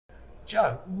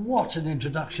Joe, what an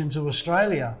introduction to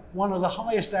Australia. One of the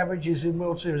highest averages in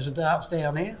World Series of Darts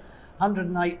down here,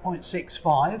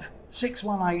 108.65, 6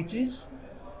 180s.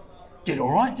 Did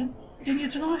all right, didn't you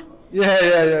tonight? Yeah.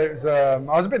 It was, I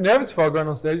was a bit nervous before going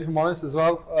on stage, if I'm honest, as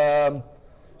well.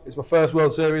 It's my first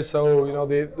World Series, so you know,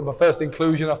 my first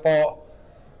inclusion. I thought,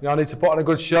 you know, I need to put on a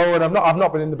good show, and I've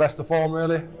not been in the best of form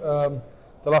really the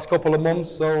last couple of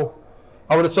months. So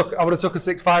I would have took a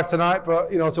 6-5 tonight, but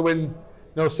you know, to win,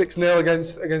 you know, 6-0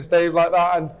 against Dave like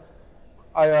that, and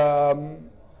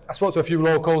I spoke to a few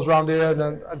locals around here,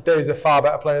 and Dave's a far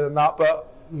better player than that.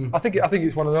 But I think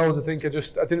it's one of those. I think I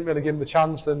didn't really give him the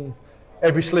chance, and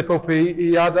every slip up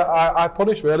he had, I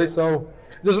punished really. So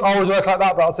it doesn't always work like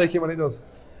that, but I'll take it when it does.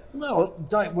 Well,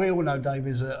 Dave, we all know Dave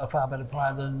is a far better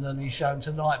player than he's shown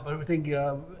tonight, but I think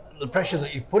the pressure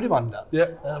that you've put him under,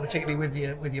 particularly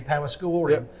with your power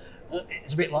scoring,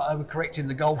 it's a bit like overcorrecting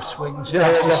the golf swing,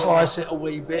 to slice it a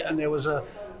wee bit, and there was a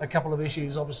couple of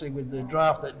issues obviously with the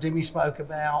draft that Dimmy spoke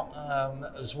about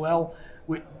as well.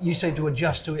 You seem to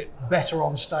adjust to it better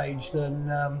on stage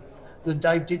than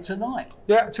Dave did tonight.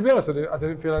 Yeah, to be honest, I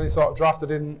didn't feel any sort of draft. I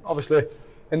didn't, obviously,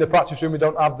 in the practice room we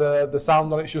don't have the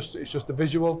sound on it, it's just the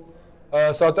visual.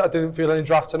 So I didn't feel any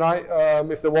draft tonight.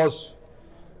 If there was,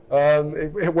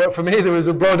 it worked for me. There was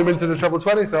a blowing him into the treble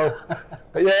 20. So,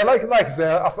 but yeah, like I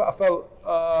say, I felt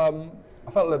a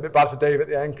little bit bad for Dave at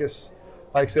the end, because,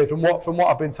 like I say, from what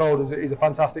I've been told, he's a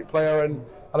fantastic player, and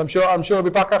I'm sure he'll be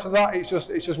back after that. It's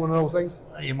just one of those things.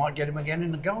 You might get him again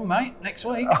in the goal, mate, next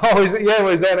week. Oh, he's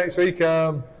there next week.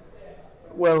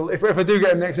 Well, if I do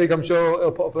get him next week, I'm sure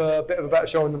he'll put up a bit of a better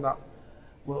showing than that.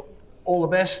 Well, all the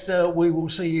best. We will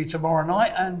see you tomorrow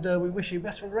night, and we wish you the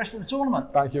best for the rest of the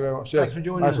tournament. Thank you very much. Cheers. Thanks for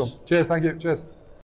joining us. Cheers, thank you. Cheers.